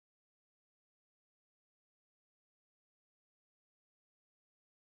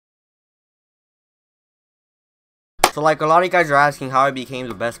So like a lot of you guys are asking how I became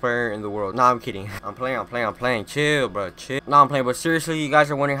the best player in the world. Nah, I'm kidding. I'm playing. Chill, bro. Chill. Nah, I'm playing. But seriously, you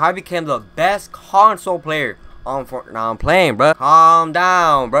guys are wondering how I became the best console player on Fortnite. Nah, I'm playing, bro. Calm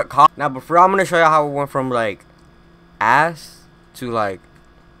down, bro. Now, before I'm gonna show you how it went from like ass to like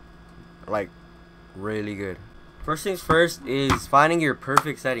really good. First things first is finding your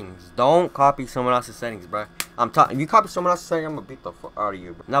perfect settings. Don't copy someone else's settings, bro. If you copy someone else's settings, I'm gonna beat the fuck out of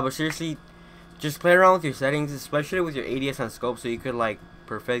you, bro. Nah, but seriously, just play around with your settings, especially with your ADS and scope, so you could like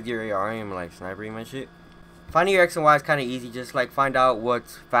perfect your AR aim, like sniper aim and shit. Finding your X and Y is kind of easy. Just like find out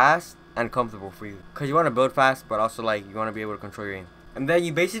what's fast and comfortable for you, cause you want to build fast, but also like you want to be able to control your aim. And then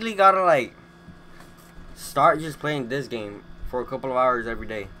you basically gotta like start just playing this game for a couple of hours every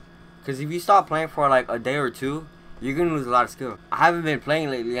day. Cause if you stop playing for like a day or two, you're gonna lose a lot of skill. I haven't been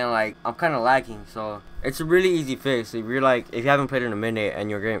playing lately and like I'm kind of lacking, so it's a really easy fix. If you're like, if you haven't played in a minute and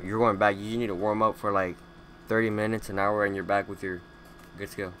you're going back, you just need to warm up for like 30 minutes, an hour, and you're back with your good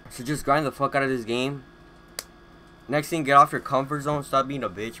skill. So just grind the fuck out of this game. Next thing, get off your comfort zone. Stop being a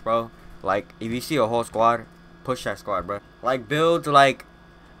bitch, bro. Like if you see a whole squad, push that squad, bro. Like build like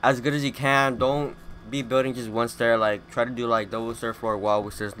as good as you can. Don't be building just one stair. Like try to do like double stair floor wall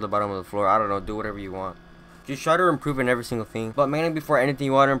with stairs at the bottom of the floor. I don't know, do whatever you want. Just try to improve in every single thing. But mainly before anything,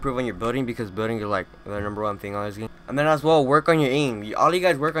 you want to improve on your building, because building is like the #1 thing on this game. And then as well, work on your aim. All you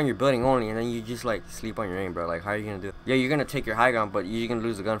guys work on your building only, and then you just like sleep on your aim, bro. Like how are you gonna do it? Yeah, you're gonna take your high ground, but you're gonna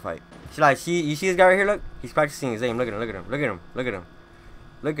lose the gunfight. So like, you see this guy right here? Look, he's practicing his aim. Look at him. Look at him. Look at him. Look at him.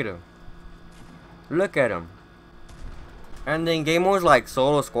 Look at him. Look at him. And then game modes like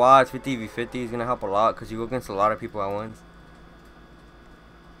solo squads, 50v50 is gonna help a lot, because you go against a lot of people at once.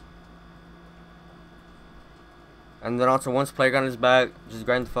 And then also, once playground is back, just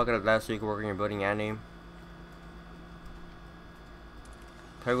grind the fuck out of that so you can work on your building and aim.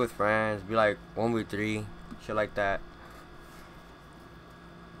 Play with friends, be like 1v3, shit like that.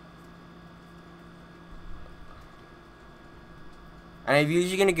 And if you're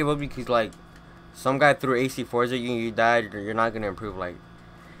usually gonna give up because like some guy threw AC4s at you and you died, you're not gonna improve. Like,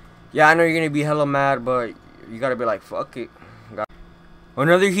 yeah, I know you're gonna be hella mad, but you gotta be like, fuck it.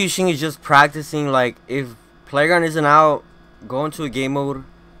 Another huge thing is just practicing. Like, if playground isn't out, go into a game mode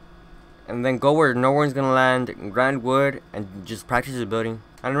and then go where no one's gonna land, grind wood, and just practice the building.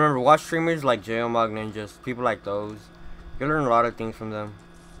 And remember, watch streamers like JMog Ninjas, people like those. You'll learn a lot of things from them.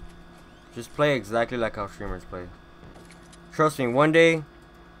 Just play exactly like how streamers play. Trust me, one day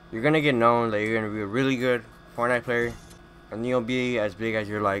you're gonna get known that you're gonna be a really good Fortnite player, and you'll be as big as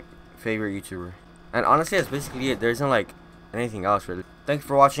your like favorite YouTuber. And honestly, that's basically it. There isn't like anything else really. Thanks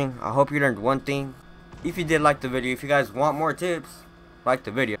for watching. I hope you learned one thing. If you did like the video, if you guys want more tips, like the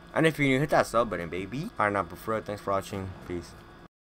video. And if you're new, hit that sub button, baby. Alright, now, prefer. Thanks for watching. Peace.